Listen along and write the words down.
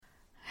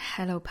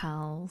Hello,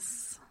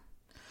 pals.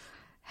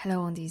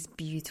 Hello on this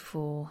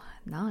beautiful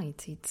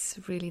night. It's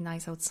really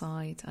nice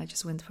outside. I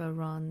just went for a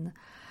run.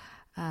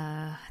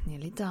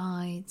 Nearly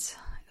died.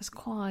 It was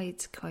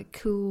quite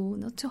cool.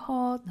 Not too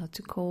hot, not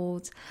too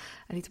cold.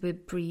 A little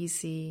bit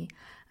breezy.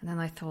 And then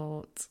I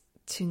thought,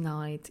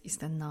 tonight is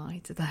the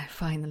night that I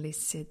finally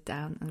sit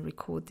down and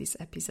record this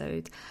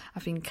episode.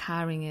 I've been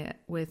carrying it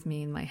with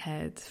me in my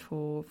head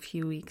for a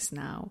few weeks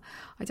now.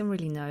 I don't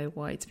really know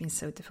why it's been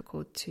so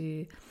difficult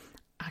to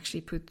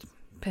actually put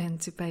pen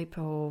to paper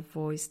or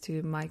voice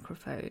to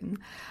microphone.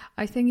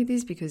 I think it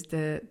is because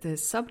the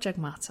subject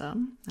matter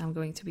I'm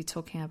going to be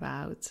talking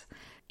about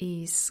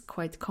is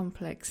quite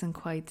complex and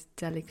quite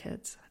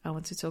delicate. I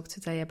want to talk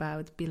today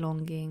about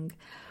belonging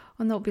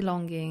or not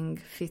belonging,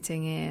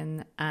 fitting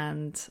in,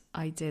 and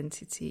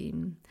identity.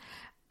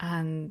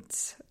 And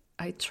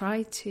I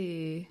try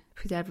to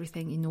put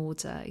everything in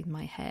order in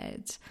my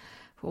head.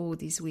 For all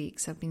these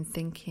weeks, I've been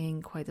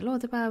thinking quite a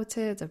lot about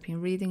it. I've been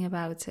reading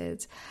about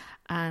it.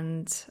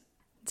 And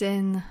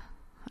then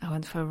I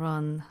went for a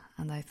run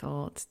and I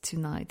thought,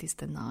 tonight is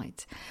the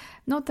night.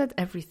 Not that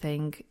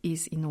everything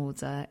is in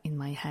order in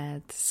my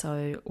head.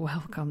 So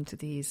welcome to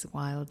this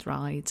wild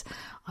ride.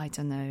 I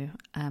don't know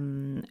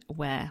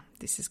where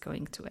this is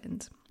going to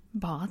end.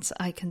 But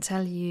I can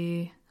tell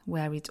you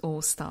where it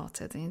all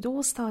started. And it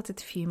all started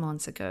a few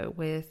months ago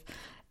with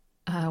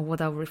what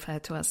I'll refer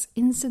to as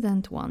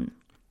Incident 1.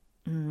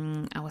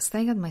 I was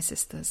staying at my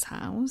sister's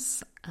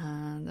house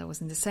and I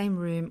was in the same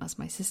room as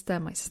my sister.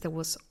 My sister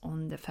was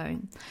on the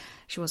phone.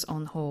 She was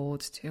on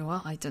hold to,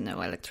 I don't know,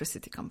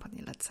 electricity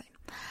company, let's say.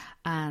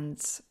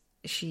 And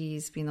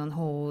she's been on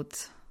hold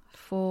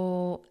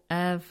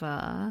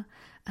forever.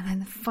 And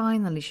then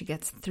finally she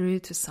gets through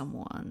to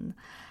someone.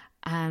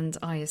 And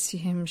I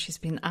assume she's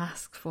been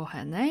asked for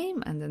her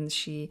name. And then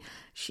she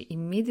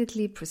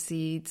immediately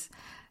proceeds,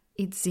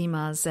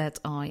 Itzima,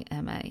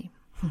 Z-I-M-A.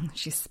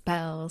 She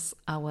spells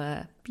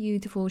our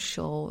beautiful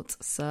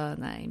short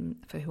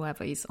surname for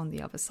whoever is on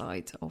the other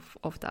side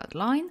of that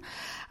line.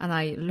 And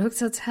I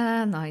looked at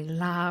her and I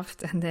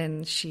laughed, and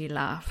then she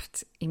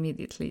laughed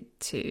immediately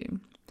too.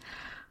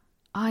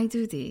 I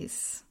do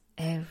this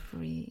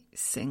every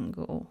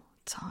single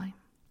time.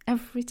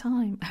 Every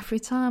time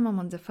I'm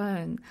on the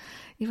phone.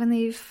 Even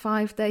if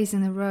 5 days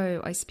in a row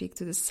I speak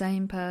to the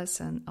same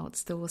person, I would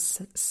still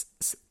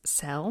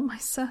sell my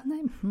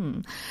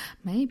surname?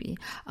 Maybe.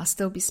 I'll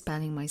still be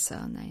spelling my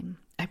surname.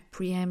 I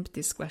preempt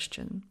this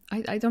question.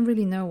 I don't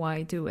really know why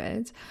I do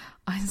it.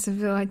 I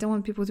don't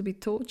want people to be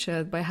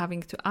tortured by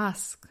having to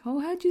ask,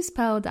 how do you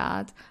spell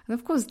that? And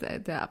of course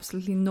they're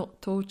absolutely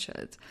not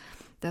tortured.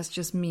 That's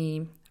just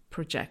me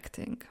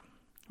projecting.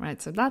 Right,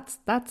 so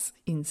that's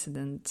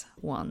Incident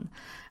 1,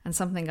 and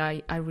something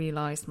I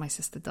realized my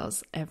sister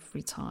does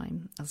every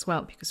time as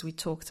well, because we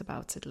talked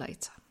about it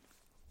later.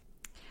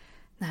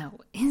 Now,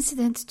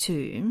 Incident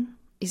 2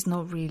 is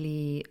not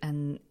really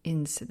an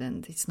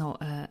incident. It's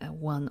not a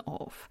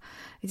one-off.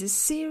 It's a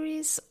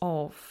series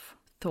of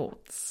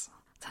thoughts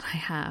that I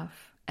have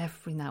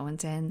every now and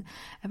then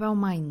about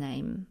my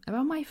name,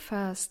 about my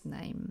first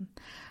name.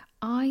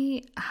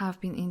 I have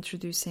been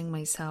introducing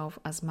myself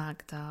as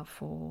Magda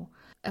for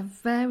a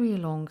very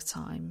long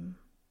time.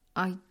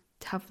 I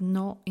have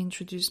not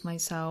introduced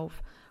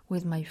myself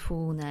with my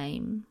full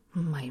name,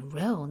 my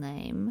real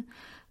name,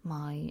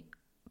 my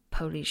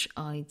Polish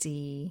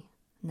ID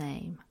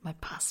name, my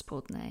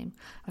passport name.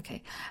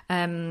 Okay,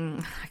 I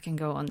can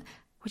go on,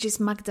 which is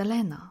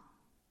Magdalena.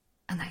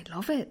 And I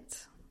love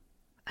it.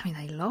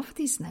 I love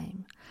this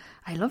name.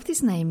 I love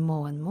this name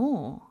more and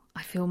more.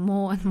 I feel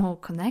more and more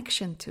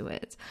connection to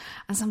it.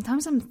 And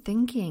sometimes I'm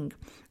thinking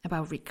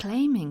about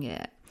reclaiming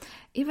it,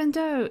 even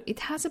though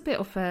it has a bit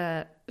of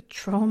a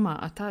trauma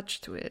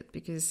attached to it,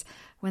 because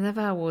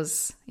whenever I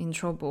was in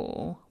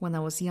trouble, when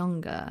I was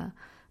younger,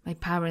 my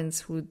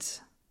parents would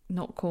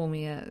not call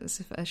me a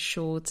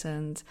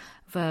shortened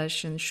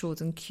version,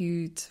 short and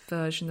cute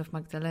version of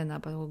Magdalena,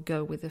 but will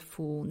go with a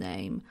full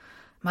name.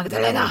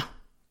 Magdalena,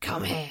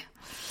 come here.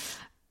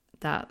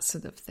 That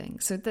sort of thing.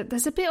 So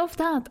there's a bit of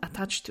that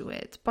attached to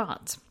it.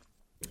 But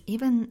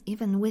even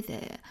with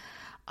it,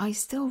 I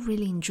still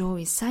really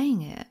enjoy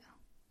saying it.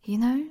 You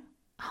know?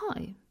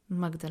 Hi,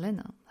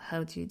 Magdalena.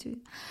 How do you do?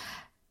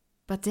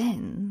 But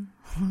then,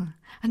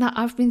 and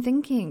I've been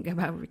thinking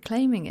about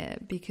reclaiming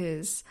it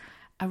because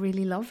I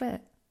really love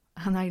it.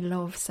 And I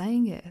love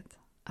saying it.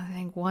 I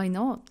think, why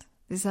not?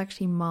 This is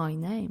actually my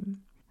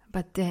name.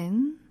 But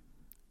then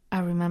I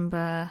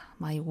remember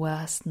my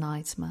worst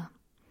nightmare,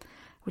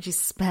 which is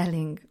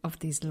spelling of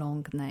this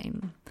long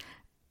name.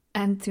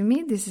 And to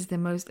me, this is the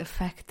most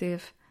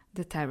effective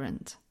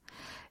deterrent.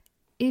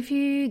 If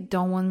you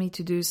don't want me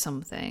to do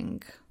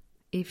something,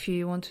 if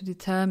you want to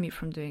deter me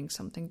from doing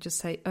something, just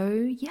say,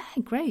 oh, yeah,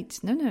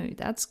 great. No,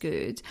 that's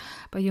good.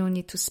 But you'll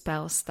need to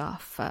spell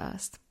stuff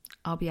first.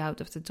 I'll be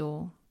out of the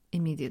door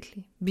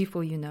immediately,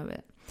 before you know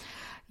it.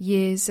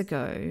 Years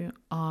ago,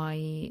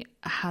 I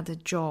had a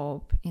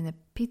job in a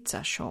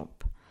pizza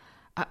shop.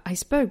 I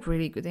spoke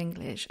really good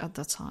English at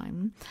that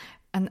time.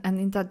 And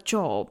in that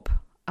job,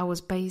 I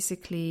was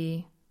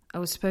basically I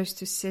was supposed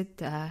to sit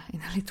there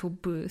in a little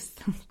booth.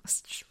 It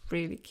was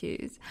really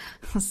cute.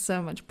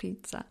 So much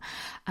pizza.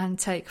 And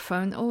take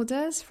phone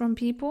orders from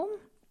people.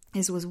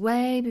 This was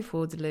way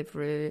before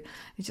delivery.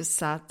 I just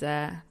sat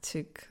there,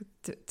 took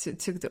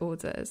the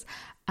orders.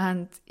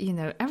 And, you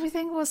know,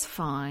 everything was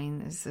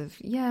fine. As if,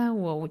 yeah,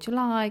 what would you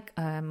like?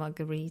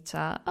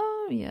 Margarita.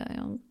 Oh, yeah,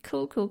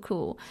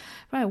 cool.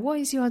 Right, what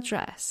is your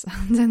address?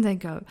 And then they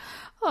go,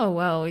 oh,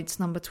 well, it's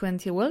number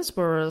 20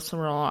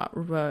 Wellsborough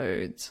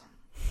Road.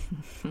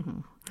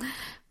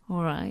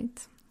 All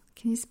right.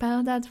 Can you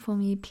spell that for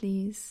me,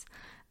 please?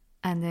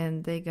 And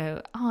then they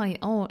go,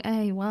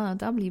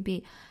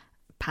 I-O-A-W-B.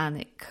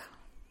 Panic.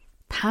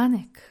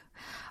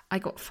 I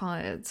got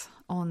fired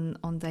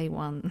on day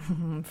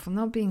one for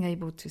not being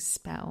able to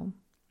spell.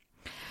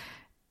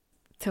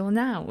 Till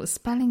now,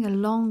 spelling a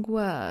long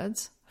word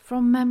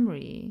from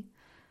memory,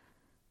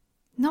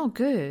 not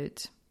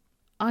good.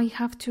 I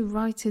have to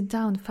write it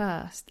down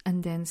first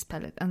and then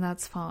spell it, and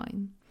that's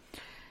fine.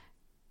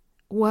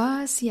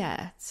 Worse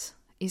yet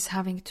is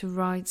having to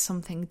write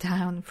something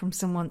down from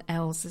someone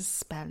else's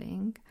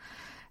spelling.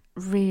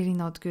 Really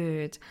not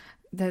good.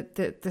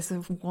 There's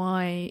a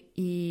Y-E-I-S.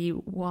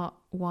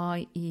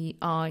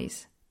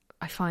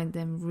 I find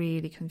them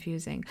really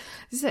confusing.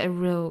 This is a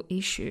real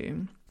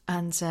issue.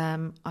 And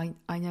I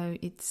know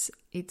it's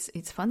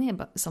funny,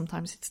 but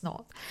sometimes it's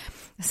not.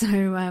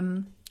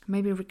 So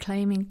maybe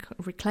reclaiming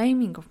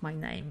of my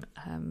name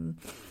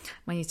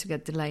might need to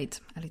get delayed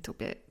a little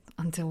bit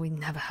until we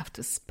never have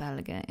to spell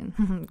again,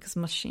 because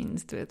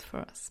machines do it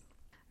for us.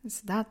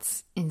 So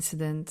that's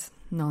incident,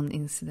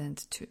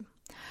 non-incident 2.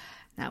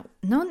 Now,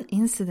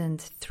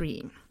 non-incident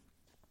 3.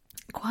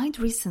 Quite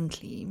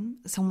recently,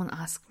 someone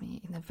asked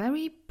me in a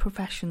very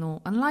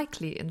professional,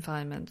 unlikely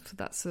environment for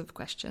that sort of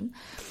question,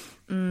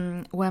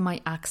 where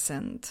my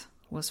accent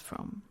was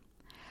from.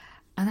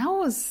 And I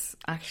was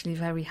actually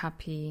very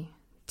happy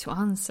to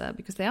answer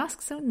because they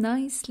asked so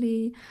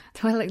nicely.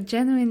 They were like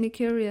genuinely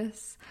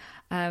curious.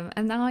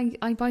 And I,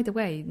 by the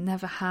way,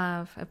 never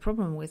have a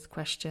problem with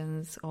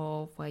questions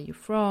of where you're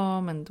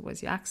from and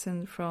where's your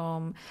accent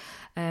from,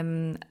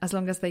 as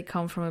long as they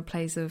come from a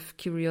place of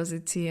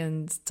curiosity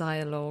and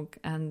dialogue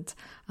and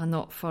are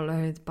not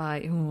followed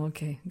by, oh,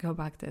 okay, go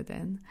back there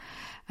then.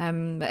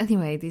 But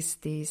anyway, these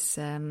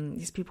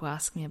people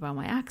asked me about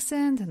my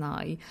accent, and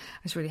I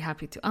was really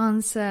happy to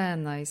answer,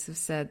 and I sort of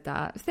said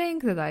that thing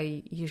that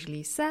I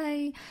usually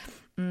say.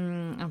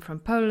 I'm from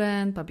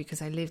Poland, but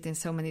because I lived in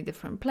so many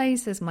different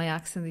places, my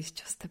accent is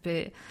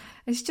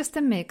it's just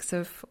a mix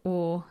of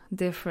all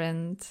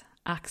different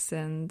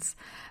accents,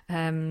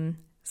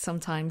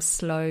 sometimes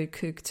slow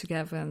cooked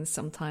together and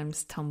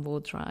sometimes tumble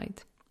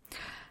dried.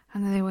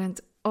 And then they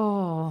went,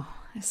 oh,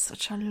 it's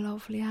such a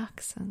lovely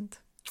accent.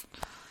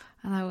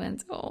 And I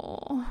went,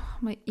 oh,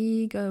 my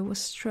ego was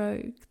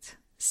stroked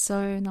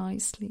so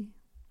nicely.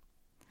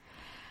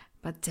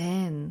 But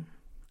then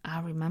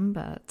I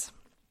remembered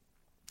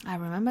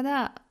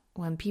that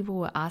when people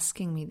were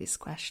asking me this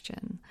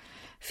question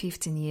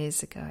 15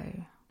 years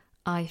ago,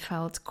 I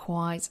felt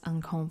quite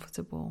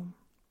uncomfortable.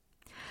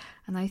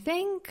 And I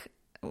think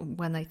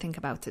when I think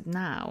about it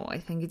now, I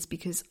think it's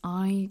because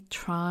I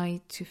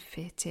try to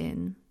fit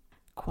in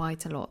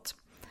quite a lot.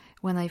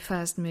 When I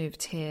first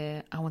moved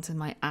here, I wanted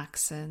my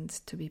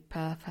accent to be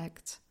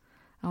perfect.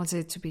 I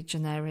wanted it to be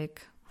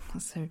generic,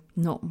 so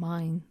not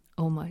mine,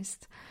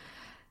 almost,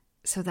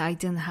 so that I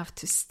didn't have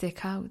to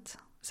stick out.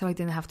 So I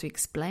didn't have to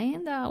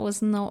explain that I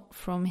was not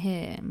from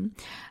him.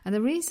 And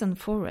the reason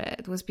for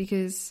it was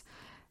because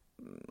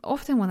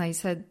often when I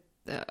said,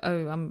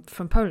 oh, I'm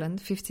from Poland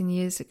 15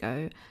 years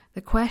ago,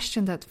 the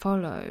question that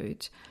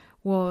followed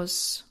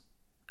was,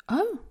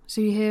 oh,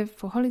 so you're here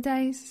for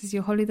holidays? This is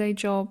your holiday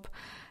job?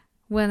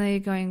 When are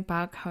you going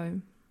back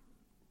home?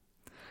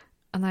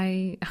 And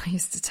I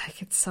used to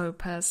take it so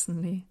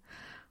personally.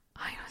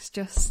 I was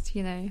just,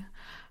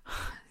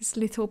 this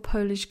little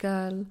Polish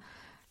girl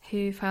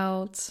who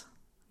felt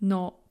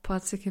not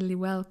particularly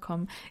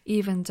welcome,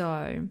 even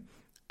though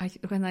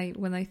when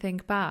I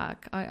think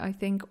back, I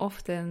think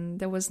often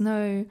there was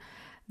no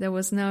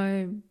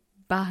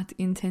bad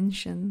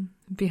intention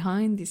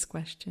behind these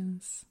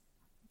questions.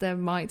 There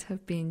might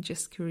have been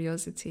just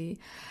curiosity,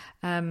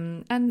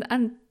 and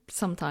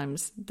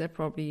sometimes there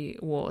probably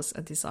was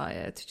a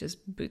desire to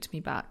just boot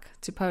me back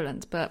to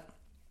Poland. But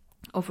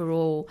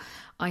overall,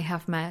 I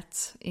have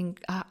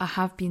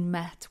been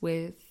met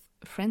with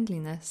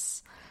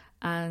friendliness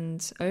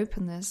and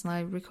openness, and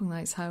I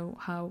recognize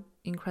how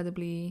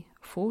incredibly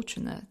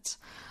fortunate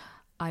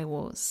I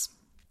was.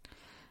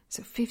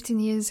 So 15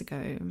 years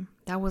ago,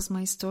 that was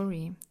my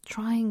story,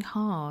 trying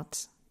hard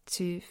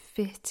to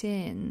fit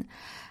in,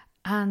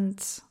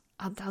 and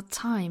at that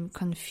time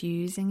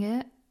confusing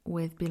it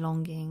with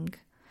belonging.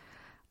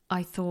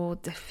 I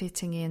thought the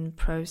fitting in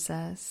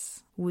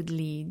process would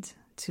lead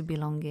to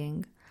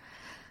belonging.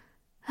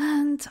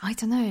 And I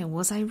don't know,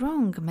 was I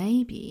wrong?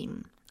 Maybe.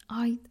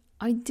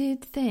 I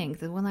did think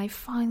that when I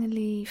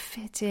finally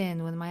fit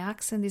in, when my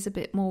accent is a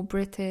bit more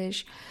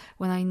British,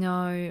 when I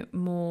know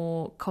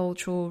more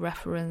cultural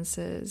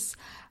references,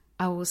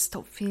 I will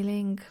stop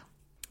feeling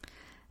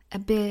a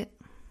bit,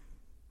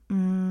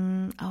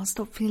 I'll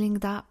stop feeling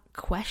that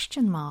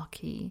question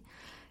marky,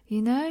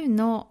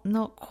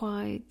 not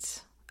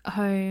quite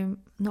home,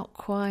 not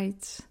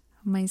quite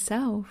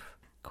myself,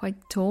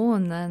 quite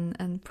torn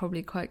and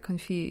probably quite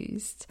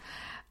confused.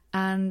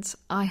 And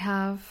I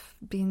have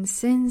been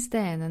since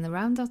then, and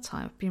around that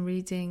time, I've been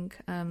reading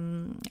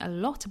a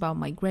lot about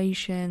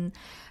migration,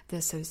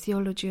 the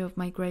sociology of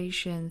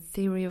migration,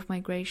 theory of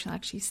migration. I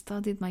actually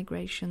studied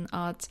migration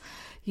at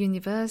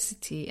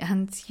university,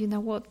 and you know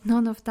what?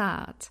 None of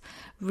that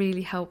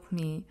really helped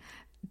me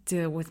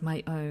deal with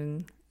my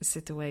own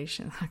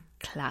situation.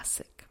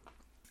 Classic.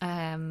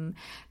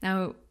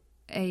 Now,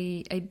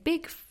 a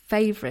big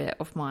favorite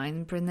of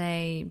mine,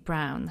 Brené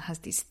Brown, has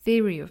this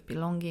theory of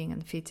belonging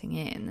and fitting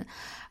in,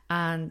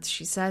 and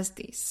she says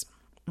this: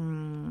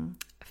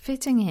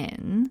 fitting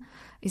in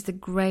is the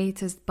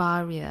greatest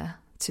barrier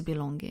to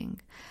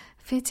belonging.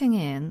 Fitting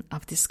in,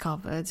 I've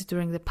discovered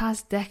during the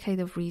past decade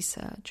of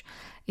research,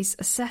 is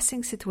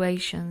assessing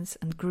situations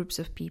and groups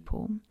of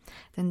people,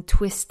 then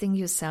twisting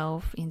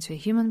yourself into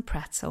a human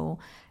pretzel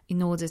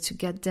in order to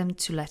get them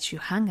to let you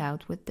hang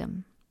out with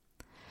them.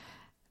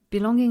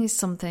 Belonging is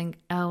something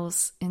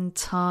else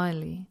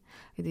entirely.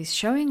 It is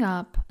showing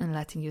up and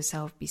letting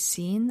yourself be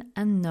seen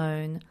and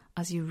known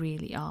as you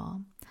really are.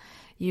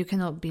 You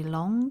cannot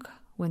belong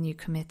when you're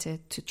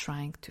committed to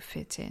trying to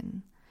fit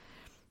in.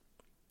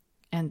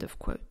 End of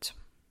quote.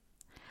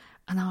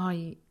 And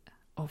I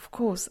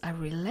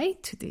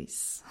relate to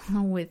this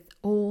with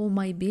all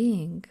my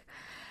being.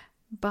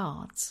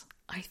 But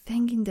I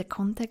think in the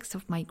context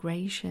of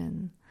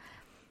migration,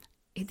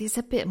 it is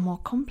a bit more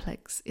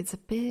complex. It's a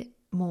bit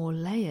more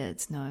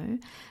layered, no?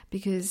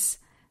 Because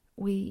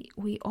we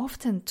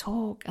often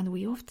talk and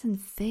we often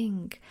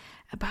think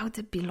about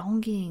the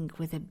belonging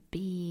with a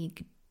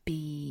big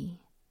B.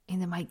 In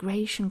the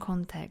migration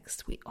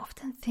context, we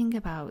often think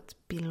about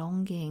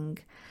belonging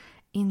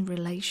in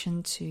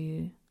relation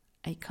to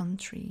a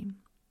country.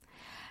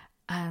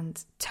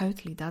 And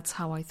totally, that's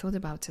how I thought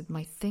about it.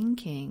 My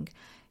thinking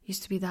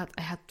used to be that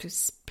I had to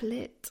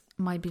split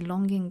my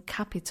belonging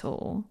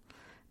capital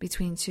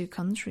between two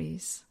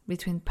countries,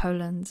 between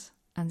Poland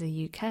and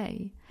the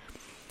UK.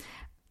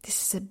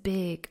 This is a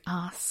big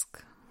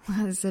ask.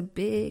 It's a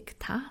big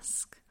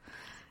task.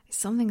 It's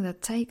something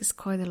that takes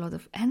quite a lot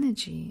of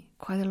energy,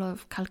 quite a lot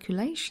of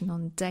calculation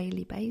on a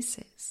daily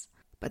basis.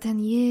 But then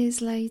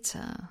years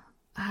later,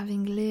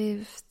 having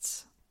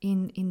lived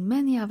in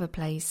many other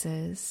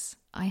places,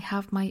 I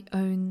have my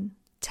own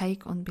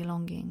take on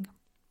belonging.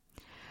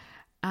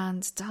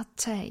 And that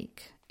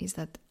take is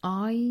that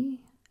I,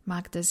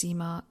 Magda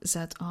Zima,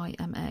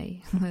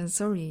 Z-I-M-A,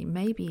 sorry,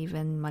 maybe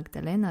even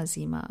Magdalena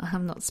Zima,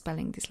 I'm not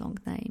spelling this long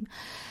name,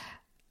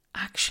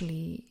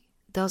 actually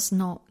does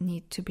not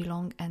need to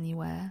belong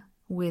anywhere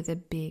with a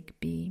big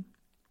B.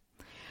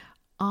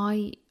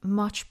 I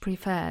much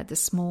prefer the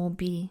small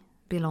b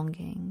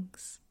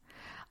belongings.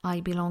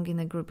 I belong in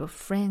a group of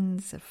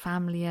friends, a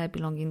family, I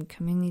belong in a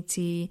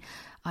community,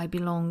 I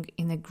belong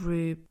in a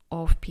group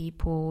of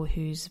people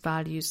whose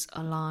values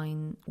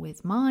align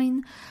with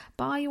mine,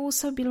 but I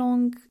also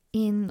belong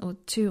in or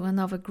to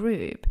another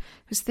group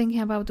whose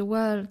thinking about the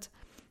world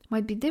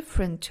might be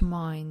different to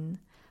mine,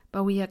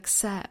 but we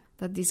accept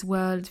that these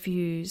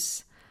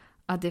worldviews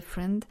are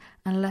different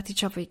and let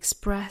each other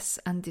express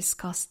and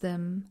discuss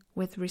them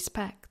with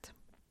respect.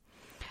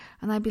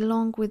 And I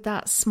belong with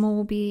that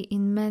small b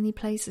in many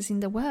places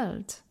in the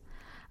world.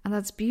 And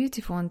that's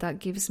beautiful, and that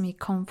gives me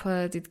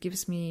comfort. It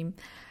gives me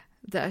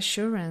the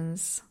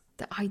assurance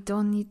that I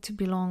don't need to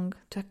belong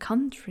to a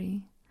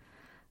country,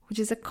 which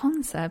is a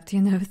concept,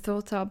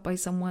 thought up by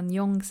someone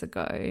yonks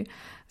ago,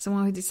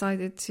 someone who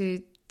decided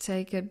to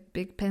take a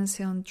big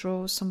pencil and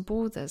draw some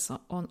borders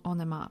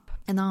on a map.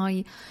 And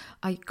I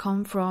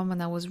come from,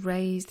 and I was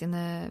raised in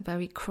a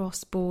very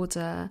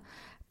cross-border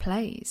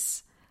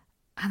place.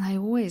 And I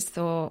always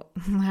thought,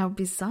 how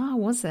bizarre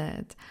was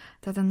it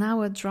that an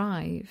hour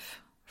drive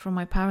from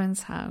my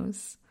parents'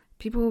 house,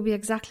 people will be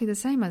exactly the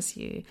same as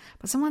you.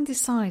 But someone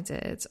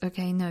decided,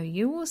 okay, no,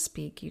 you will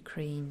speak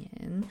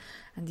Ukrainian,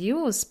 and you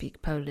will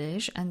speak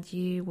Polish, and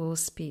you will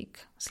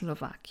speak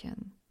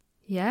Slovakian.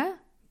 Yeah?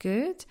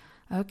 Good?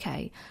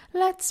 Okay,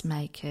 let's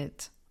make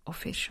it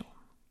official.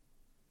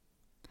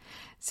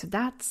 So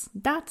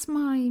that's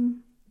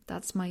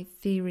my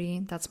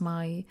theory, that's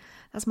my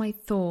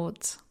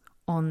thought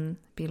on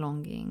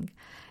belonging.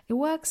 It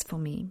works for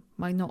me,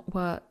 might not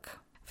work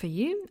for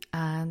you,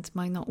 and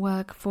might not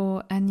work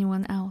for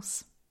anyone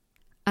else.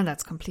 And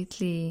that's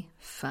completely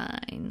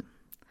fine.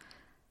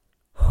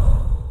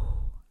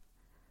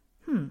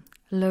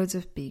 Loads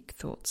of big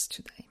thoughts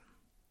today.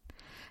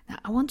 Now,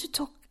 I want to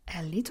talk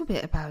a little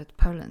bit about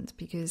Poland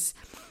because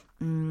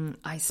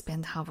I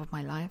spent half of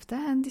my life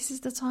there, and this is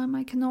the time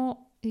I cannot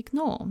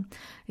ignore.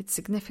 It's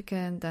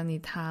significant, and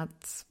it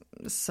has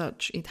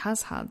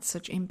had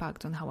such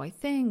impact on how I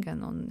think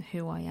and on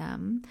who I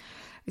am.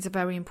 It's a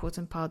very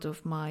important part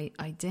of my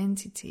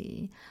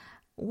identity,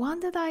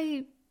 one that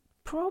I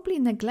probably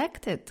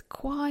neglected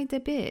quite a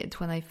bit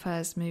when I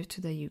first moved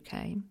to the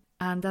UK.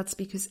 And that's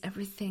because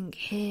everything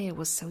here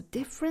was so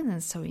different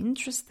and so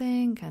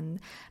interesting. And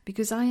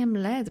because I am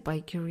led by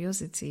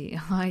curiosity,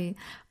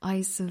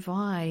 I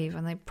survive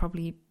and I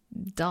probably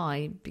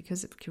die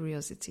because of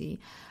curiosity.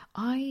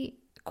 I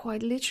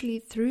quite literally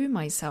threw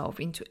myself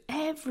into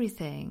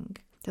everything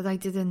that I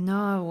didn't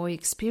know or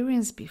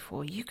experience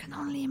before. You can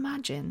only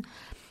imagine.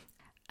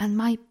 And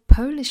my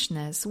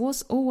Polishness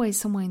was always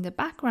somewhere in the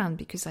background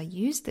because I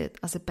used it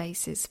as a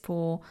basis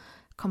for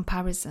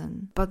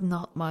comparison, but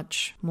not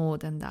much more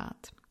than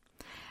that.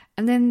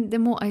 And then the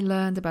more I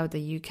learned about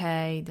the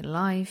UK, the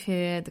life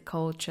here, the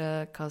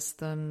culture,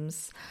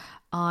 customs,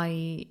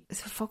 I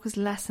focused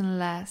less and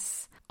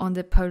less on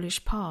the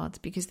Polish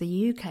part because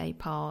the UK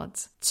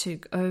part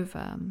took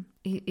over.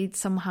 It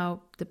somehow,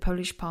 the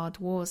Polish part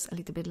was a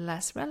little bit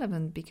less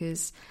relevant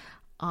because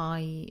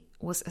I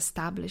was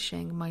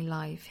establishing my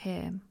life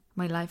here.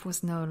 My life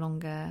was no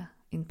longer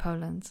in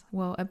Poland.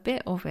 Well, a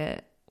bit of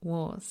it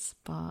was,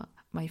 but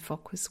my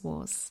focus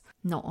was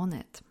not on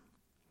it.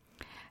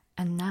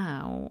 And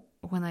now,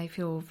 when I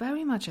feel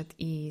very much at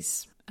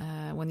ease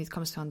when it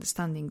comes to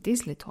understanding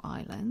this little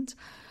island,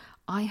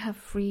 I have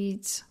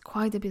freed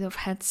quite a bit of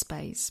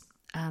headspace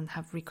and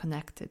have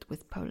reconnected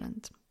with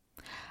Poland.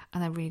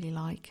 And I really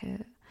like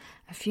it.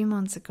 A few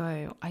months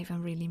ago, I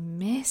even really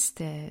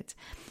missed it.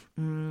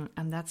 And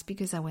that's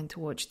because I went to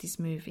watch this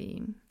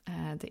movie.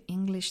 The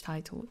English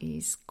title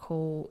is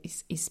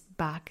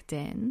Back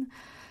Then.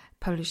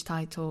 Polish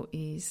title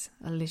is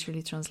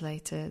literally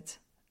translated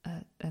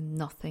a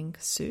nothing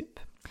soup.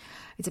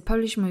 It's a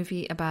Polish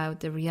movie about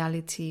the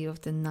reality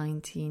of the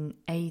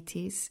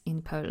 1980s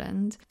in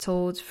Poland,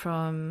 told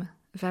from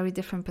very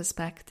different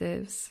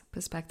perspectives,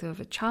 perspective of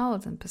a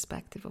child and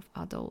perspective of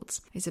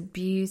adults. It's a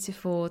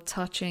beautiful,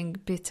 touching,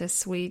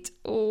 bittersweet,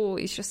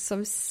 it's just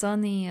so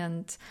sunny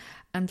and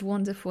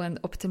wonderful and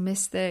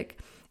optimistic.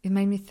 It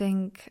made me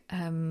think,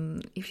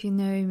 if you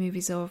know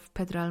movies of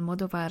Pedro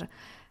Almodóvar,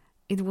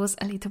 it was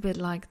a little bit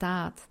like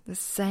that, the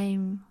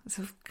same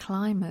sort of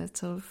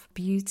climate of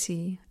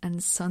beauty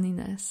and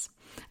sunniness.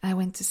 I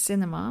went to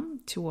cinema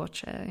to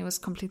watch it. It was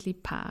completely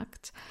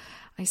packed.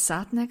 I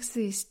sat next to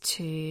these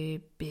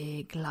two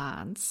big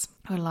lads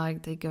who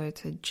they go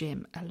to the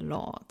gym a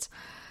lot.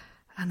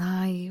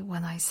 And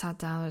when I sat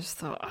down, I just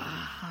thought,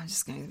 I'm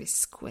just going to be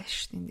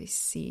squished in this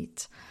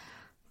seat.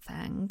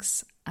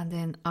 Thanks. And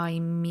then I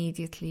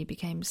immediately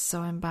became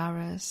so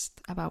embarrassed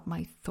about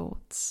my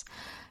thoughts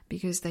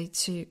because they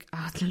took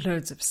out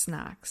loads of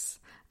snacks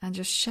and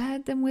just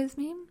shared them with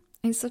me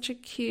in such a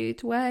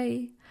cute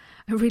way.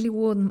 It really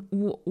warmed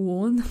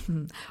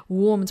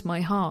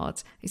my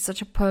heart. It's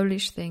such a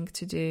Polish thing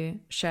to do,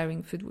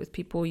 sharing food with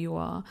people you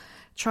are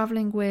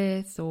traveling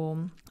with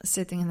or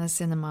sitting in a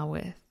cinema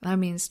with. I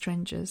mean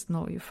strangers,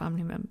 not your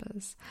family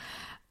members.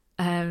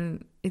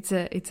 It's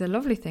a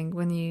lovely thing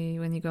when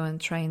you go and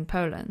try in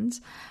Poland.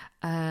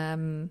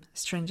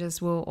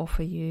 Strangers will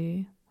offer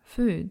you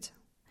food.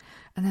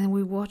 And then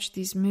we watched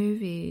this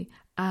movie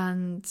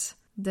and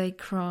they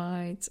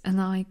cried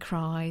and I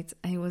cried.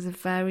 It was a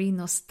very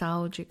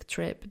nostalgic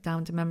trip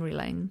down the memory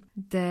lane.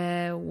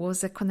 There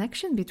was a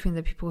connection between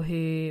the people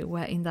who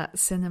were in that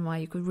cinema.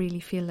 You could really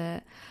feel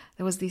it.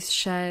 There was this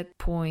shared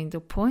point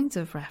or point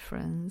of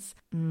reference,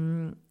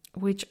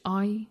 which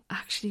I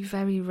actually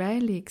very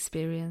rarely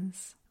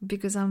experience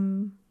because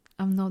I'm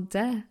not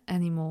there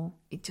anymore.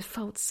 It just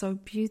felt so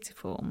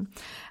beautiful.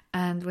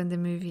 And when the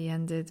movie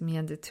ended, me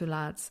and the two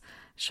lads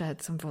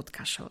shared some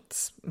vodka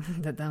shots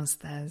in the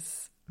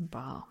downstairs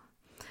bar.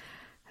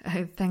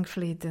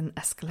 Thankfully, it didn't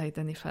escalate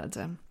any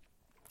further.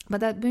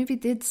 But that movie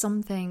did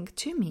something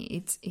to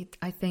me. It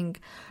I think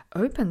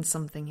opened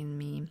something in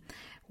me,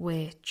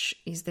 which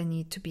is the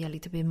need to be a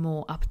little bit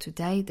more up to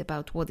date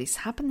about what is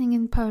happening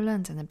in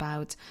Poland and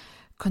about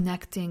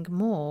connecting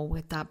more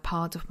with that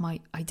part of my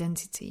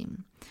identity.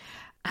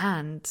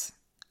 And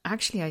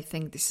actually, I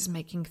think this is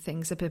making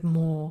things a bit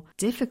more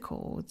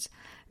difficult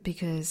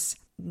because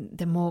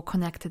the more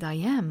connected I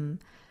am,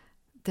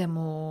 the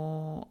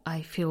more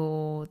I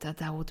feel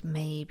that I would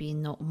maybe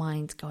not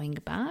mind going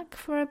back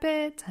for a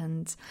bit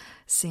and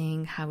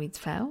seeing how it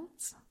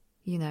felt,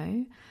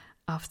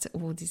 after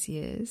all these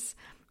years.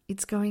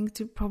 It's going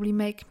to probably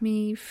make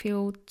me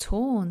feel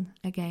torn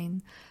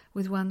again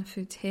with one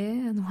foot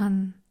here and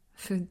one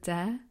foot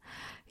there.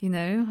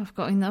 I've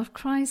got enough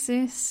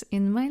crisis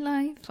in my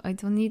life. I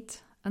don't need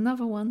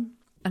another one.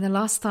 And the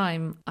last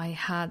time I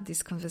had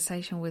this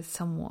conversation with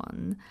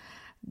someone,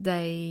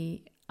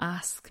 they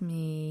asked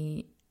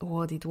me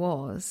what it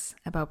was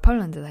about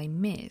Poland that I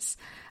miss.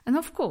 And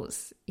of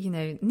course,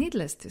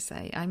 needless to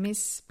say, I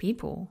miss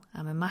people.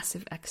 I'm a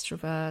massive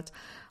extrovert.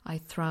 I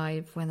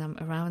thrive when I'm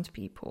around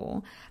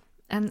people.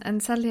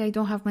 And sadly, I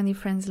don't have many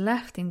friends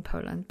left in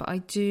Poland, but I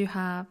do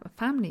have a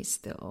family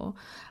still.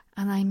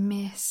 And I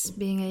miss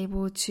being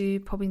able to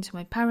pop into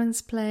my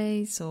parents'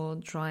 place or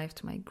drive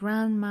to my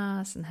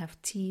grandma's and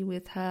have tea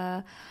with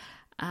her.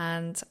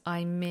 And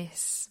I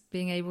miss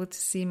being able to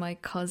see my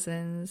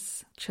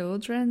cousins'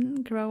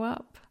 children grow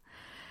up.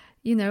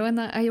 And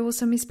I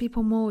also miss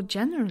people more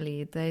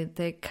generally,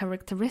 their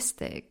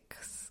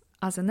characteristics.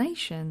 as a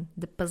nation.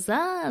 The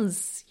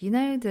pizzazz,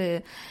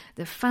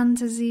 the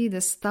fantasy,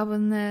 the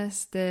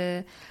stubbornness,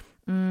 the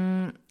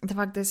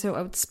fact they're so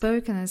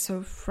outspoken and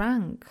so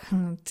frank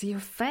to your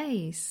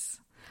face.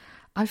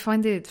 I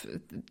find it,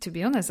 to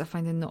be honest,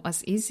 not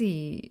as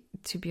easy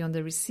to be on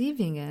the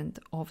receiving end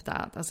of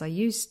that as I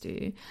used to.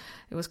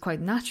 It was quite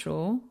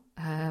natural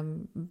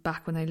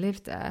back when I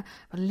lived there.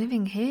 But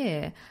living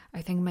here,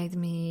 I think, made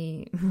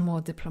me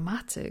more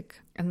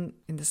diplomatic. And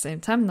in the same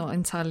time, not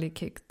entirely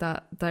kicked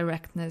that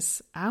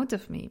directness out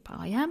of me. But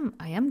I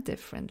am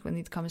different when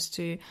it comes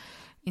to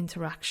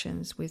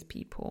interactions with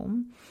people.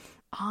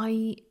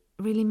 I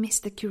really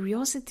miss the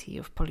curiosity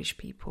of Polish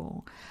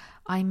people.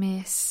 I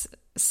miss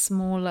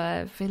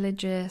smaller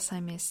villages,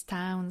 I miss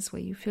towns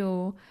where you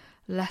feel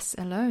less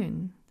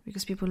alone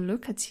because people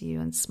look at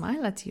you and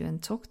smile at you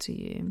and talk to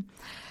you.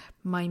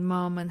 My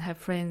mom and her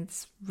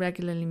friends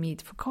regularly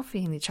meet for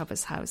coffee in each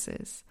other's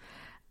houses.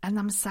 And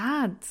I'm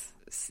sad,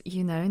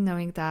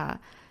 knowing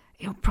that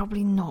it'll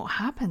probably not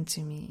happen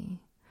to me.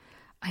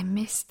 I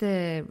miss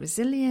the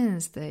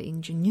resilience, the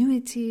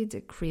ingenuity, the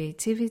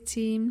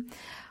creativity.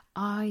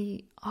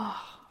 I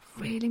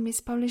really miss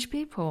Polish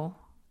people.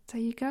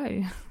 There you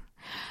go.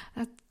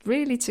 That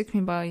really took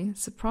me by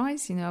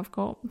surprise. I've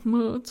got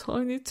more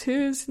tiny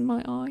tears in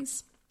my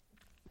eyes.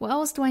 What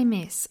else do I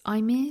miss?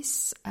 I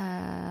miss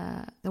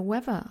the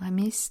weather. I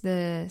miss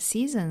the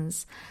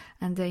seasons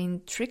and the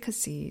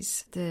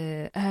intricacies.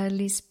 The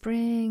early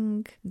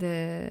spring,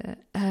 the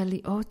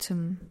early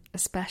autumn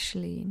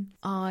especially.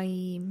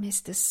 I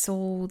miss the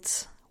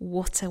salt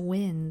water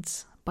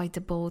wind by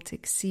the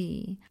Baltic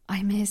Sea.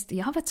 I miss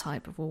the other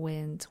type of a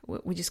wind,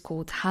 which is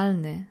called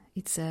halny.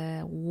 It's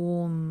a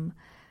warm,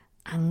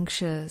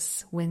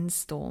 anxious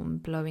windstorm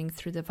blowing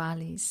through the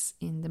valleys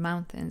in the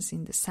mountains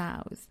in the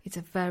south. It's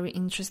a very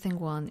interesting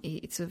one.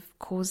 It sort of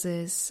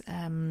causes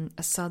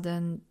a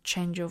sudden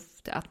change of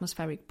the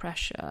atmospheric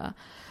pressure,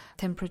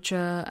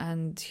 temperature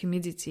and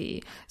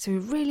humidity. So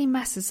it really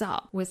messes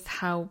up with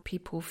how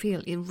people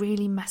feel. It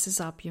really messes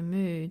up your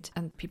mood,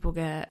 and people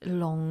get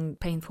long,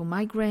 painful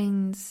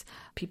migraines.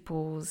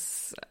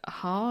 People's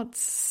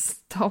hearts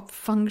stop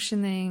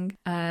functioning.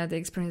 They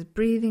experience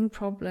breathing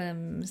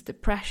problems,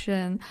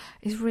 depression.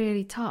 It's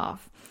really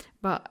tough.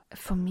 But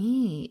for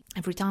me,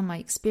 every time I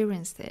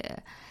experienced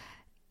it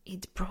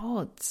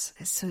brought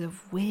a sort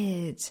of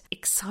weird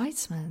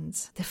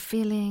excitement, the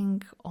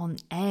feeling on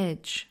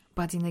edge,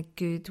 but in a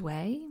good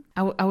way.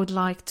 I would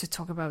like to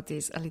talk about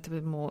this a little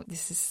bit more.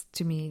 This is,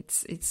 to me,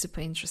 it's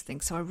super interesting.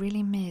 So I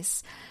really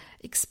miss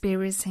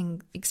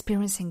experiencing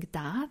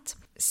that,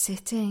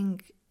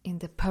 sitting in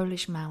the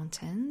Polish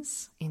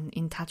mountains, in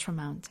Tatra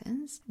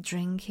Mountains,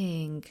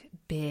 drinking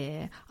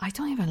beer. I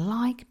don't even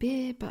like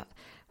beer, but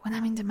when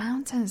I'm in the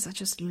mountains, I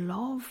just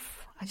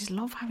love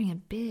having a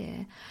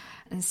beer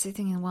and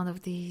sitting in one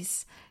of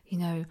these,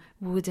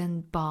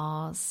 wooden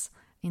bars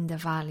in the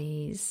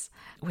valleys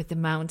with the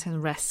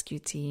mountain rescue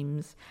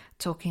teams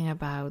talking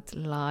about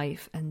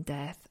life and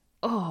death.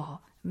 Oh,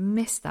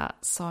 miss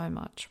that so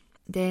much.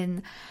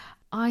 Then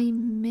I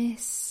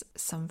miss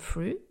some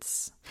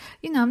fruits.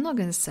 I'm not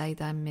going to say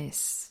that I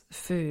miss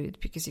food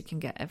because you can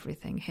get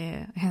everything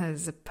here.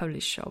 There's a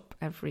Polish shop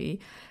every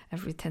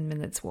 10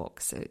 minutes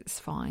walk, so it's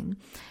fine.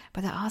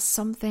 But there are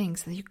some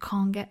things that you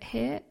can't get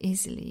here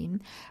easily.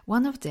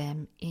 One of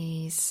them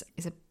is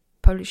a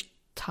Polish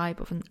type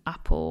of an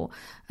apple,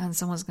 and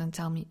someone's going to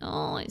tell me,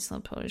 oh, it's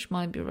not Polish,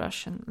 might be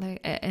Russian.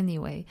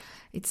 Anyway,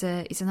 it's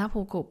an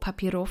apple called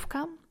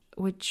papierówka,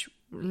 which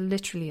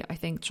literally I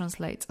think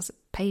translates as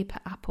paper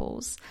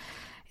apples.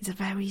 It's a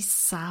very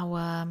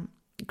sour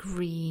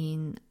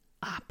green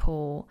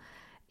apple.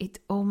 It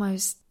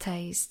almost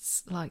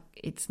tastes like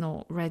it's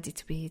not ready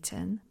to be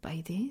eaten, but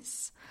it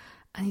is.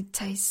 And it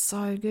tastes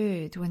so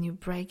good when you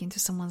break into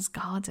someone's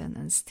garden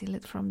and steal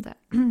it from them.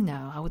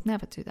 No, I would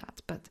never do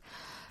that, but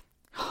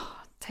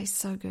tastes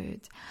so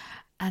good.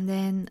 And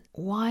then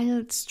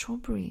wild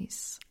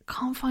strawberries.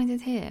 Can't find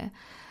it here.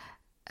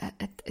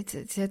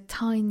 It's a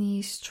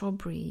tiny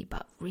strawberry,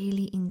 but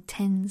really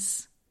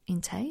intense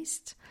in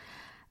taste,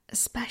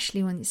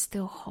 especially when it's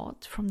still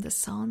hot from the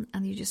sun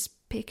and you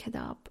just pick it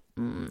up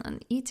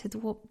and eat it.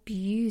 What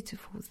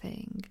beautiful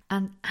thing.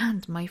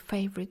 And my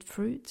favorite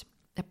fruit,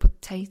 a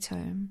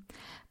potato,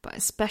 but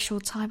a special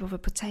type of a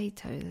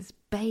potato that's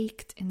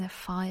baked in a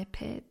fire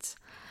pit.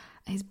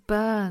 It's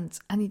burnt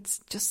and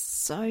it's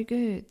just so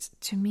good.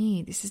 To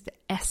me, this is the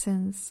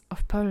essence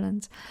of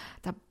Poland.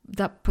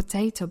 That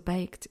potato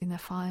baked in a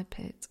fire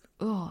pit.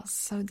 Oh,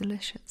 so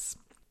delicious.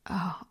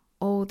 Oh,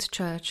 old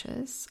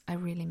churches I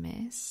really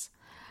miss.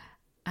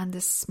 And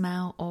the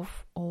smell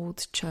of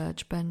old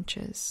church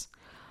benches.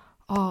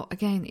 Oh,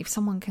 again, if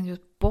someone can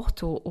just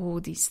bottle all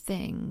these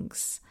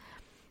things,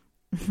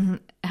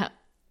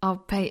 I'll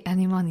pay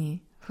any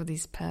money for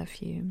this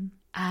perfume.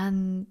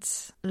 And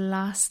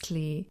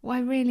lastly, what I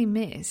really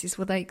miss is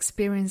what I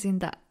experience in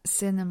that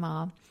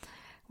cinema,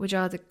 which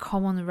are the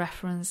common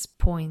reference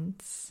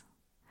points,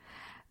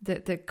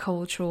 the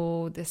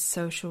cultural, the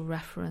social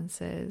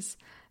references,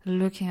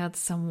 looking at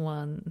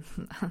someone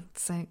and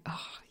saying,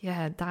 oh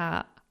yeah,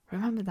 that,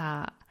 Remember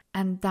that.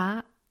 And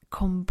that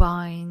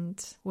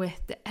combined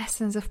with the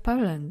essence of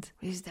Poland,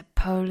 which is the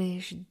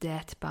Polish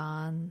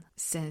deadpan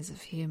sense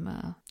of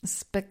humor.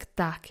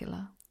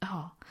 Spectacular.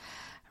 Oh,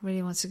 I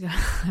really want to go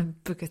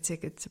book a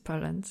ticket to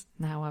Poland.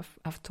 Now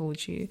I've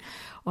told you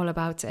all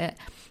about it.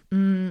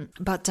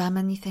 But there are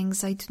many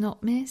things I do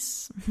not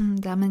miss.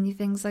 There are many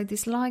things I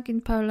dislike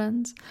in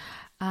Poland.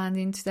 And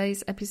in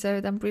today's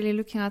episode, I'm really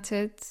looking at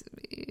it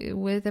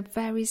with a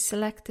very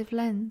selective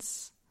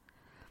lens.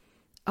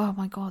 Oh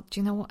my God, do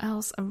you know what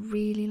else I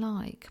really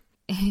like?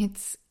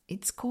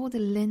 It's called a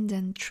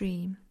linden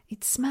tree.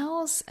 It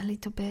smells a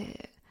little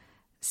bit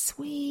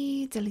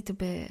sweet, a little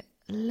bit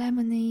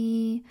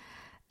lemony.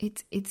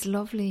 It's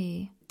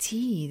lovely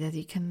tea that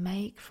you can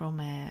make from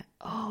it.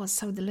 Oh, it's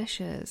so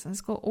delicious. And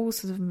it's got all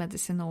sorts of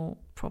medicinal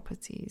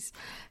properties.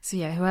 So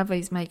yeah, whoever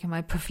is making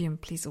my perfume,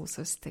 please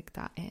also stick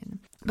that in.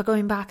 But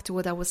going back to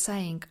what I was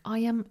saying, I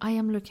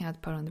am looking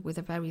at Poland with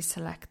a very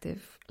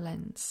selective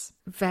lens.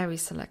 Very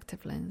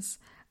selective lens.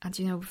 And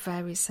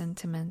very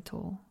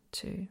sentimental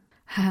too.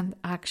 And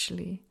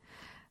actually,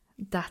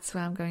 that's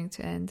where I'm going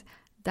to end.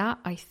 That,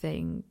 I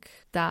think,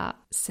 that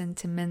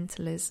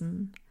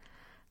sentimentalism,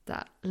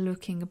 that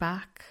looking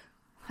back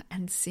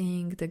and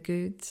seeing the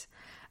good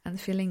and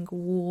feeling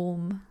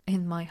warm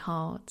in my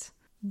heart,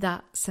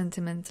 that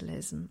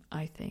sentimentalism,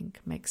 I think,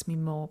 makes me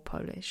more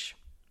Polish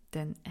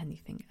than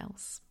anything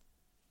else.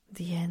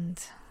 The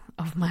end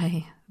of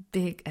my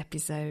big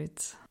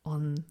episode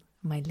on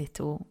my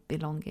little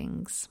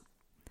belongings.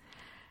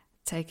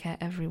 Take care,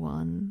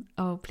 everyone.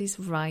 Oh, please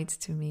write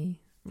to me.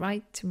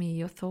 Write to me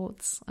your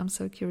thoughts. I'm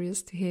so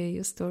curious to hear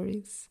your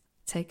stories.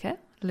 Take care.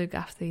 Look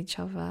after each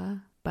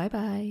other.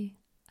 Bye-bye.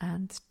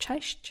 And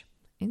cześć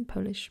in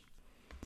Polish.